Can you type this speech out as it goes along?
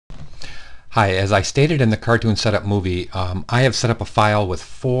Hi, as I stated in the Cartoon Setup movie, I have set up a file with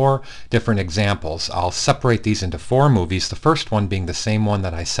 4 different examples. I'll separate these into 4 movies, the first one being the same one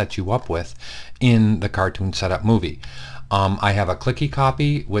that I set you up with in the Cartoon Setup movie. I have a clicky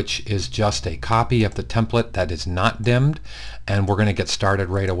copy, which is just a copy of the template that is not dimmed, and we're going to get started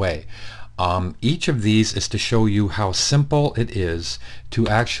right away. Each of these is to show you how simple it is to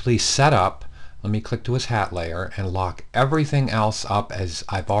actually set up. Let me click to his hat layer and lock everything else up as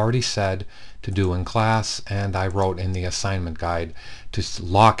I've already said to do in class, and I wrote in the assignment guide to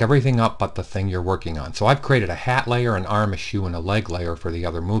lock everything up but the thing you're working on. So I've created a hat layer, an arm, a shoe, and a leg layer for the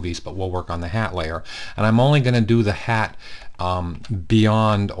other movies, but we'll work on the hat layer. And I'm only going to do the hat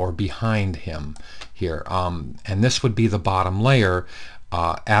beyond or behind him here. And this would be the bottom layer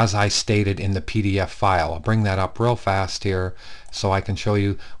as I stated in the PDF file. I'll bring that up real fast here so I can show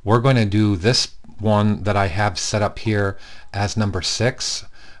you. We're going to do this one that I have set up here as number 6,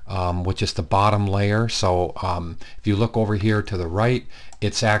 which is the bottom layer. So if you look over here to the right,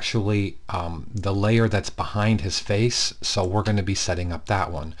 it's actually the layer that's behind his face. So we're going to be setting up that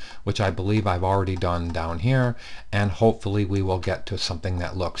one, which I believe I've already done down here, and hopefully we will get to something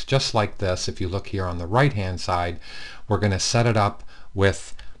that looks just like this. If you look here on the right hand side, we're going to set it up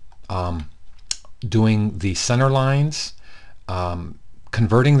with doing the center lines,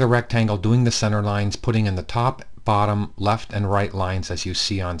 converting the rectangle, doing the center lines, putting in the top, bottom, left, and right lines as you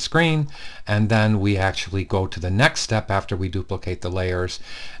see on screen, and then we actually go to the next step after we duplicate the layers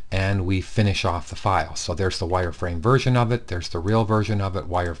and we finish off the file. So there's the wireframe version of it, there's the real version of it,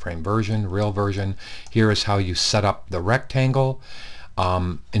 wireframe version, real version. Here is how you set up the rectangle.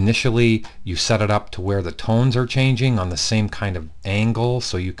 Initially you set it up to where the tones are changing on the same kind of angle,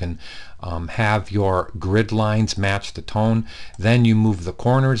 so you can have your grid lines match the tone. Then you move the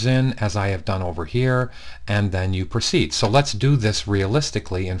corners in as I have done over here, and then you proceed. So let's do this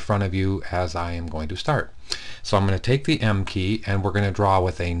realistically in front of you as I am going to start. So I'm going to take the M key and we're going to draw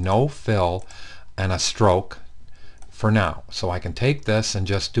with a no fill and a stroke for now. So I can take this and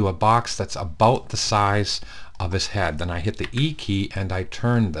just do a box that's about the size of his head. Then I hit the E key and I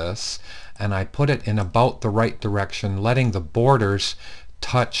turn this and I put it in about the right direction, letting the borders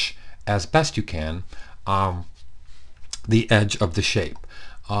touch as best you can the edge of the shape.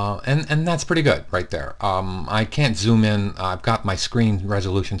 And that's pretty good right there. I can't zoom in. I've got my screen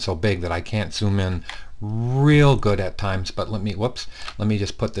resolution so big that I can't zoom in real good at times, but let me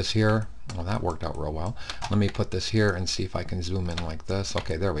just put this here. Well, that worked out real well. Let me put this here and see if I can zoom in like this.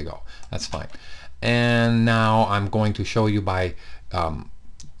 Okay, there we go. That's fine. And now I'm going to show you by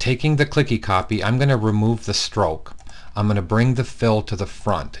taking the clicky copy. I'm going to remove the stroke. I'm going to bring the fill to the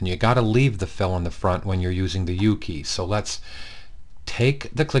front, and you got to leave the fill in the front when you're using the U key. So let's take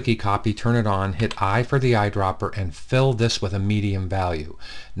the clicky copy, turn it on, hit I for the eyedropper, and fill this with a medium value.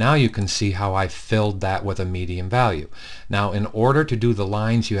 Now you can see how I filled that with a medium value. Now in order to do the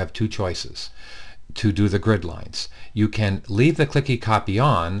lines, you have 2 choices to do the grid lines. You can leave the clicky copy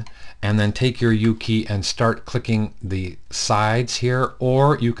on and then take your U key and start clicking the sides here,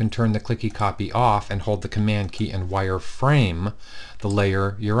 or you can turn the clicky copy off and hold the command key and wireframe the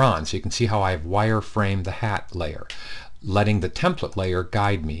layer you're on. So you can see how I've wireframed the hat layer, letting the template layer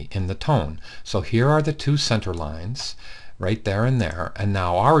guide me in the tone. So here are the 2 center lines right there and there, and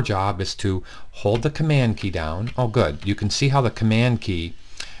now our job is to hold the command key down. Oh good, you can see how the command key,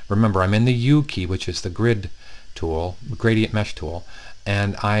 remember I'm in the U key, which is the grid tool, gradient mesh tool,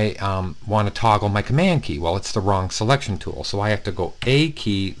 and I want to toggle my command key. Well, it's the wrong selection tool, so I have to go A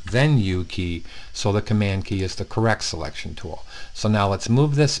key then U key, so the command key is the correct selection tool. So now let's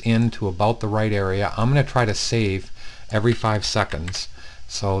move this into about the right area. I'm going to try to save every 5 seconds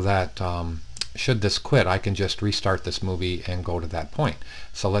so that should this quit, I can just restart this movie and go to that point.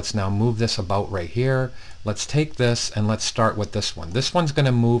 So let's now move this about right here. Let's take this and let's start with this one. This one's going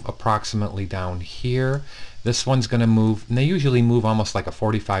to move approximately down here. This one's going to move, and they usually move almost like a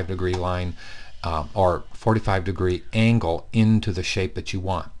 45-degree line or 45-degree angle into the shape that you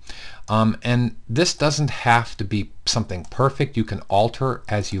want. And this doesn't have to be something perfect. You can alter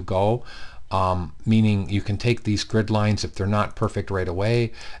as you go. Meaning you can take these grid lines if they're not perfect right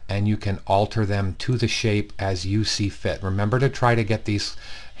away, and you can alter them to the shape as you see fit. Remember to try to get these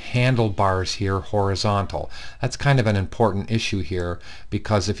handlebars here horizontal. That's kind of an important issue here,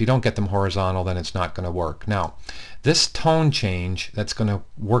 because if you don't get them horizontal, then it's not going to work. Now this tone change that's going to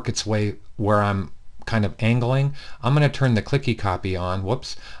work its way where I'm kind of angling, I'm going to turn the clicky copy on.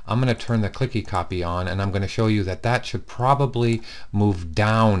 Whoops. I'm going to turn the clicky copy on, and I'm going to show you that that should probably move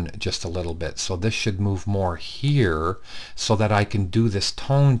down just a little bit. So this should move more here so that I can do this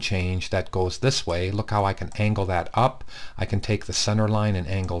tone change that goes this way. Look how I can angle that up. I can take the center line and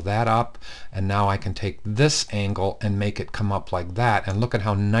angle that up, and now I can take this angle and make it come up like that. And look at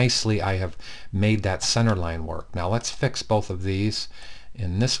how nicely I have made that center line work. Now let's fix both of these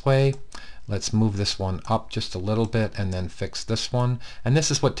in this way. Let's move this one up just a little bit and then fix this one. And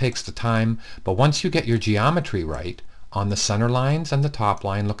this is what takes the time. But once you get your geometry right on the center lines and the top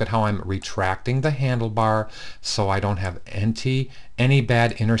line, look at how I'm retracting the handlebar so I don't have any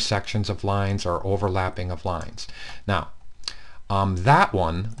bad intersections of lines or overlapping of lines. Now, that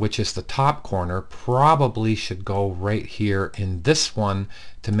one, which is the top corner, probably should go right here in this one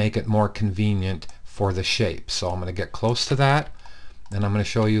to make it more convenient for the shape. So I'm going to get close to that. And I'm going to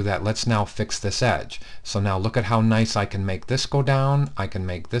show you that. Let's now fix this edge. So now look at how nice I can make this go down. I can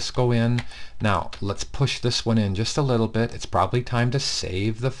make this go in. Now let's push this one in just a little bit. It's probably time to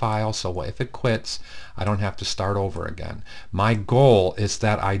save the file, so if it quits, I don't have to start over again. My goal is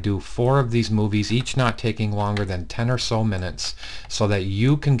that I do 4 of these movies, each not taking longer than 10 or so minutes, so that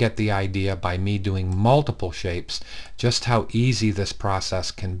you can get the idea by me doing multiple shapes just how easy this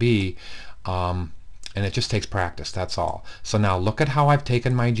process can be. And it just takes practice, that's all. So now look at how I've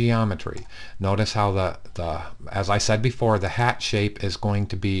taken my geometry. Notice how as I said before, the hat shape is going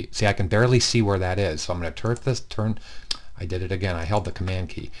to be, see, I can barely see where that is. So I'm going to I did it again. I held the command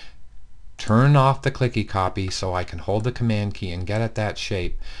key. Turn off the clicky copy so I can hold the command key and get at that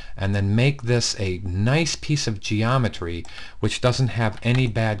shape, and then make this a nice piece of geometry which doesn't have any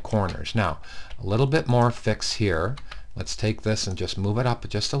bad corners. Now, a little bit more fix here. Let's take this and just move it up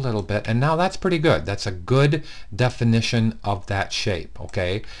just a little bit, and now that's pretty good. That's a good definition of that shape.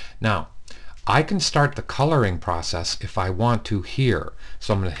 Okay, now I can start the coloring process if I want to here.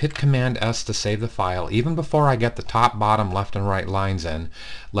 So I'm going to hit Command S to save the file. Even before I get the top, bottom, left, and right lines in,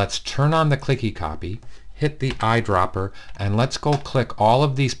 let's turn on the clicky copy, hit the eyedropper, and let's go click all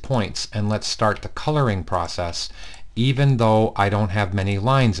of these points, and let's start the coloring process. Even though I don't have many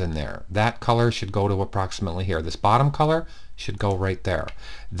lines in there, that color should go to approximately here. This bottom color should go right there.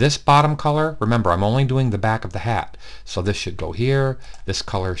 This bottom color, remember, I'm only doing the back of the hat, so this should go here. This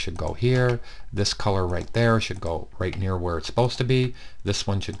color should go here. This color right there should go right near where it's supposed to be. This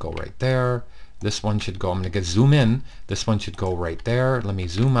one should go right there. This one should go, I'm going to zoom in. This one should go right there. Let me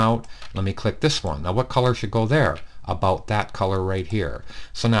zoom out. Let me click this one. Now what color should go there? About that color right here.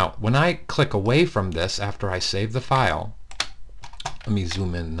 So now when I click away from this after I save the file, let me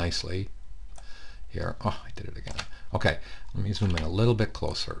zoom in nicely here. Oh, I did it again. Okay, let me zoom in a little bit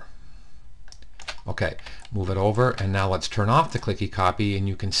closer. Okay, move it over, and now let's turn off the clicky copy, and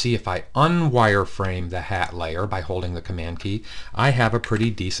you can see if I unwireframe the hat layer by holding the command key, I have a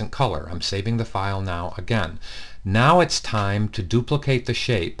pretty decent color. I'm saving the file now again. Now it's time to duplicate the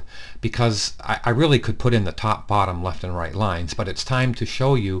shape, because I really could put in the top, bottom, left, and right lines, but it's time to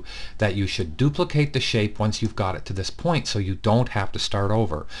show you that you should duplicate the shape once you've got it to this point so you don't have to start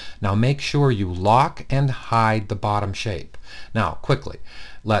over. Now make sure you lock and hide the bottom shape. Now quickly,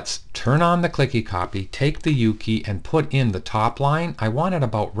 let's turn on the clicky copy, take the U key, and put in the top line. I want it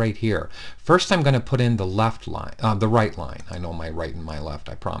about right here. First I'm going to put in the left line, the right line. I know my right and my left,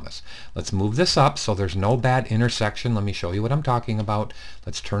 I promise. Let's move this up so there's no bad intersection. Let me show you what I'm talking about.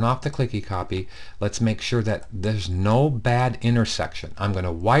 Let's turn off the clicky copy. Let's make sure that there's no bad intersection. I'm going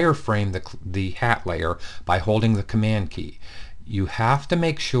to wireframe the hat layer by holding the command key. You have to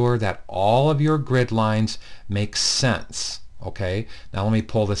make sure that all of your grid lines make sense. Okay, now let me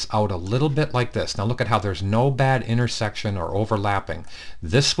pull this out a little bit like this. Now look at how there's no bad intersection or overlapping.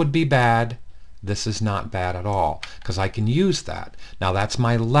 This would be bad. This is not bad at all because I can use that. Now that's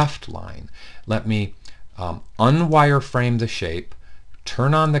my left line. Let me unwireframe the shape,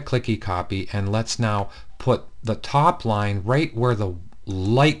 turn on the clicky copy, and let's now put the top line right where the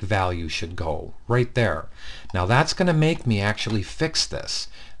light value should go, right there. Now that's going to make me actually fix this.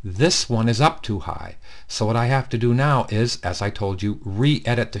 This one is up too high. So what I have to do now is, as I told you,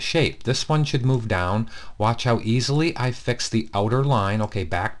 re-edit the shape. This one should move down. Watch how easily I fix the outer line. Okay,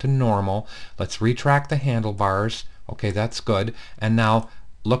 back to normal. Let's retract the handlebars. Okay, that's good. And now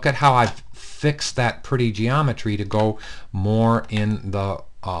look at how I've fixed that pretty geometry to go more in the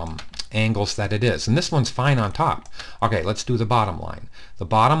angles that it is. And this one's fine on top. Okay, let's do the bottom line. The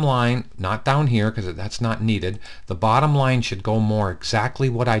bottom line, not down here because that's not needed. The bottom line should go more exactly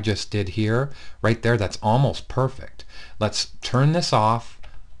what I just did here. Right there, that's almost perfect. Let's turn this off,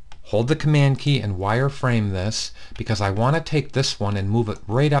 hold the Command key and wireframe this, because I want to take this one and move it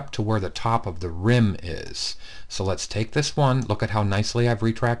right up to where the top of the rim is. So let's take this one, look at how nicely I've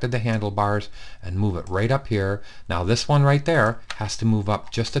retracted the handlebars, and move it right up here. Now this one right there has to move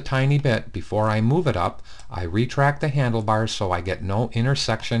up just a tiny bit. Before I move it up, I retract the handlebars so I get no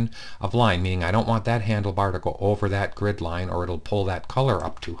intersection of line, meaning I don't want that handlebar to go over that grid line or it'll pull that color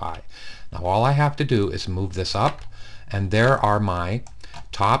up too high. Now all I have to do is move this up, and there are my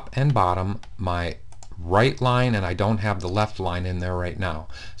top and bottom, my right line, and I don't have the left line in there right now.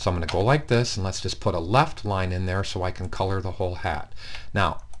 So I'm going to go like this, and let's just put a left line in there so I can color the whole hat.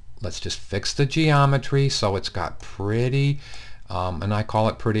 Now let's just fix the geometry so it's got pretty, and I call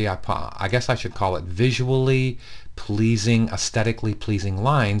it pretty, I guess I should call it visually pleasing, aesthetically pleasing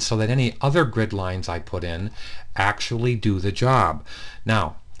lines, so that any other grid lines I put in actually do the job.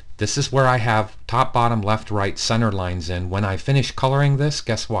 Now this is where I have top, bottom, left, right, center lines in. When I finish coloring this,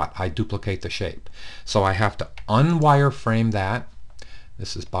 guess what? I duplicate the shape. So I have to unwireframe that.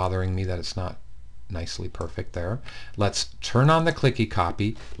 This is bothering me that it's not nicely perfect there. Let's turn on the clicky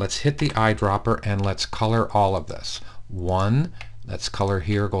copy. Let's hit the eyedropper and let's color all of this. One, let's color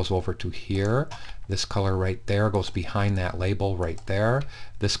here, goes over to here. This color right there goes behind that label right there.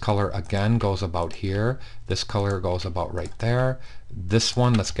 This color again goes about here. This color goes about right there. This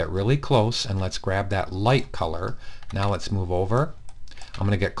one, let's get really close and let's grab that light color. Now let's move over. I'm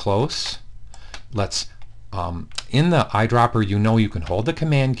going to get close. Let's, in the eyedropper, you know you can hold the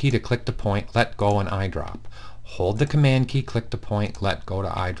Command key to click the point, let go, and eyedrop. Hold the Command key, click the point, let go to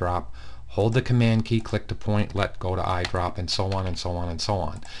eyedrop. Hold the Command key, click the point, let go to eyedrop, and so on and so on and so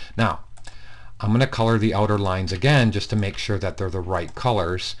on. Now, I'm going to color the outer lines again just to make sure that they're the right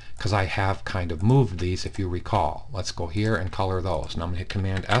colors, because I have kind of moved these, if you recall. Let's go here and color those. Now I'm going to hit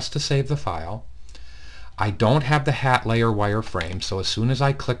Command S to save the file. I don't have the hat layer wireframe, so as soon as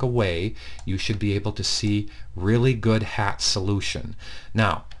I click away, you should be able to see really good hat solution.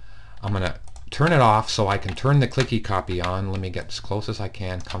 Now, I'm going to turn it off so I can turn the clicky copy on. Let me get as close as I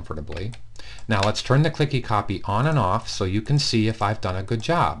can comfortably. Now let's turn the clicky copy on and off so you can see if I've done a good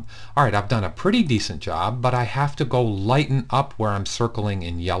job. Alright, I've done a pretty decent job, but I have to go lighten up where I'm circling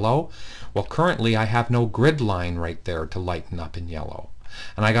in yellow. Well, currently I have no grid line right there to lighten up in yellow.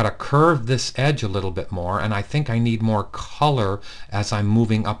 And I got to curve this edge a little bit more, and I think I need more color as I'm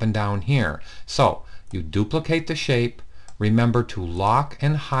moving up and down here. So you duplicate the shape, remember to lock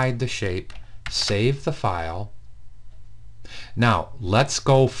and hide the shape, save the file. Now let's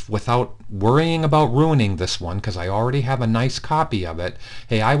go without worrying about ruining this one, because I already have a nice copy of it.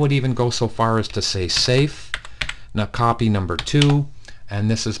 Hey, I would even go so far as to say safe. Now copy number 2,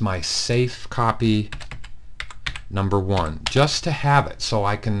 and this is my safe copy number 1, just to have it so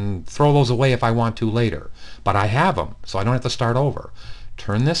I can throw those away if I want to later. But I have them, so I don't have to start over.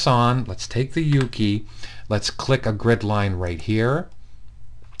 Turn this on. Let's take the U key. Let's click a grid line right here.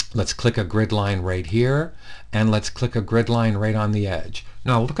 Let's click a grid line right here, and let's click a grid line right on the edge.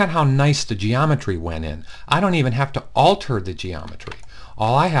 Now look at how nice the geometry went in. I don't even have to alter the geometry.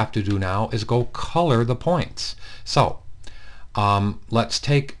 All I have to do now is go color the points. So let's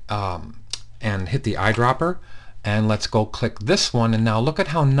take and hit the eyedropper, and let's go click this one, and now look at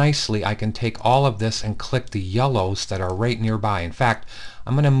how nicely I can take all of this and click the yellows that are right nearby. In fact,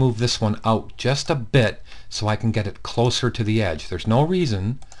 I'm going to move this one out just a bit so I can get it closer to the edge. There's no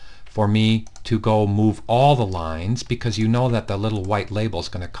reason for me to go move all the lines, because you know that the little white label is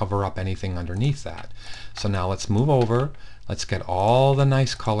going to cover up anything underneath that. So now let's move over. Let's get all the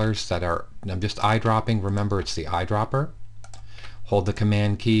nice colors that are, I'm just eyedropping. Remember, it's the eyedropper. Hold the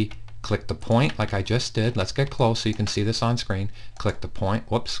Command key, click the point like I just did. Let's get close so you can see this on screen. Click the point,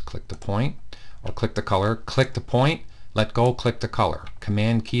 whoops, click the point, or click the color. Click the point, let go, click the color.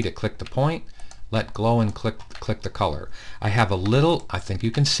 Command key to click the point, let go, and click the color. I have a little, I think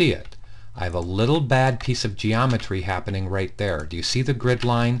you can see it, I have a little bad piece of geometry happening right there. Do you see the grid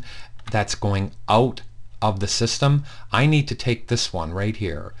line that's going out of the system? I need to take this one right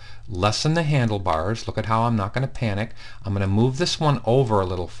here, lessen the handlebars. Look at how I'm not going to panic. I'm going to move this one over a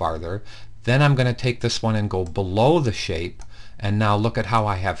little farther. Then I'm going to take this one and go below the shape. And now look at how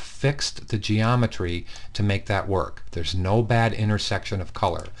I have fixed the geometry to make that work. There's no bad intersection of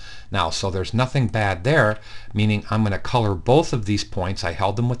color. Now, so there's nothing bad there, meaning I'm going to color both of these points. I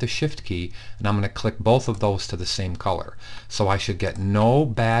held them with the Shift key, and I'm going to click both of those to the same color. So I should get no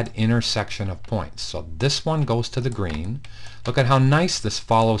bad intersection of points. So this one goes to the green. Look at how nice this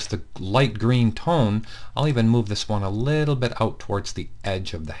follows the light green tone. I'll even move this one a little bit out towards the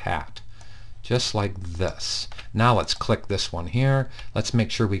edge of the hat. just like this. Now let's click this one here. Let's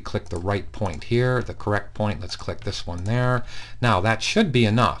make sure we click the right point here, the correct point. Let's click this one there. Now that should be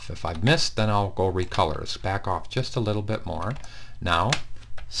enough. If I've missed, then I'll go recolor. Let's back off just a little bit more. Now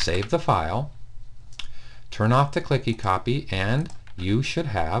save the file, turn off the clicky copy, and you should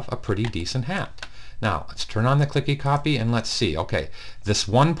have a pretty decent hat. Now let's turn on the clicky copy and let's see. Okay, this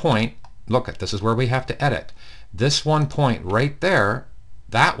one point, look at this is where we have to edit. This one point right there,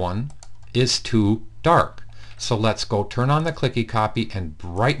 that one is too dark. So let's go turn on the clicky copy and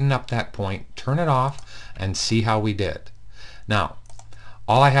brighten up that point, turn it off, and see how we did. Now,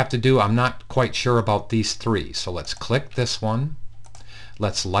 all I have to do, I'm not quite sure about these three, so let's click this one.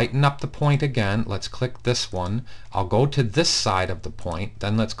 Let's lighten up the point again. Let's click this one. I'll go to this side of the point,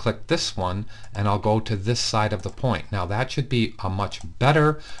 then let's click this one, and I'll go to this side of the point. Now that should be a much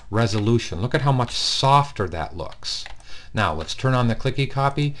better resolution. Look at how much softer that looks. Now let's turn on the clicky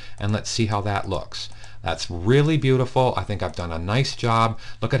copy and let's see how that looks. That's really beautiful. I think I've done a nice job.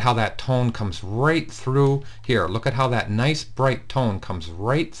 Look at how that tone comes right through here. Look at how that nice bright tone comes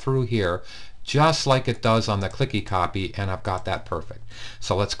right through here, just like it does on the clicky copy, and I've got that perfect.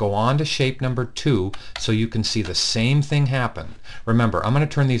 So let's go on to shape number 2 so you can see the same thing happen. Remember, I'm going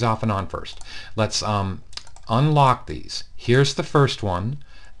to turn these off and on first. Let's unlock these. Here's the first one,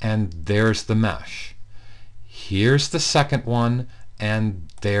 and there's the mesh. Here's the second one, and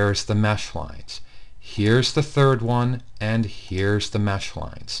there's the mesh lines. Here's the third one, and here's the mesh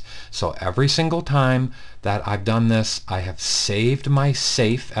lines. So every single time that I've done this, I have saved my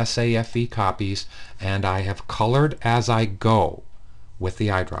safe SAFE copies, and I have colored as I go with the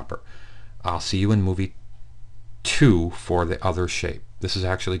eyedropper. I'll see you in movie 2 for the other shape. This is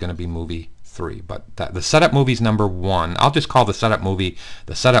actually going to be movie 3, but the setup movie is number 1. I'll just call the setup movie,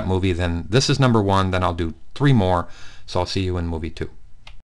 then this is number 1, then I'll do 3 more, so I'll see you in movie 2.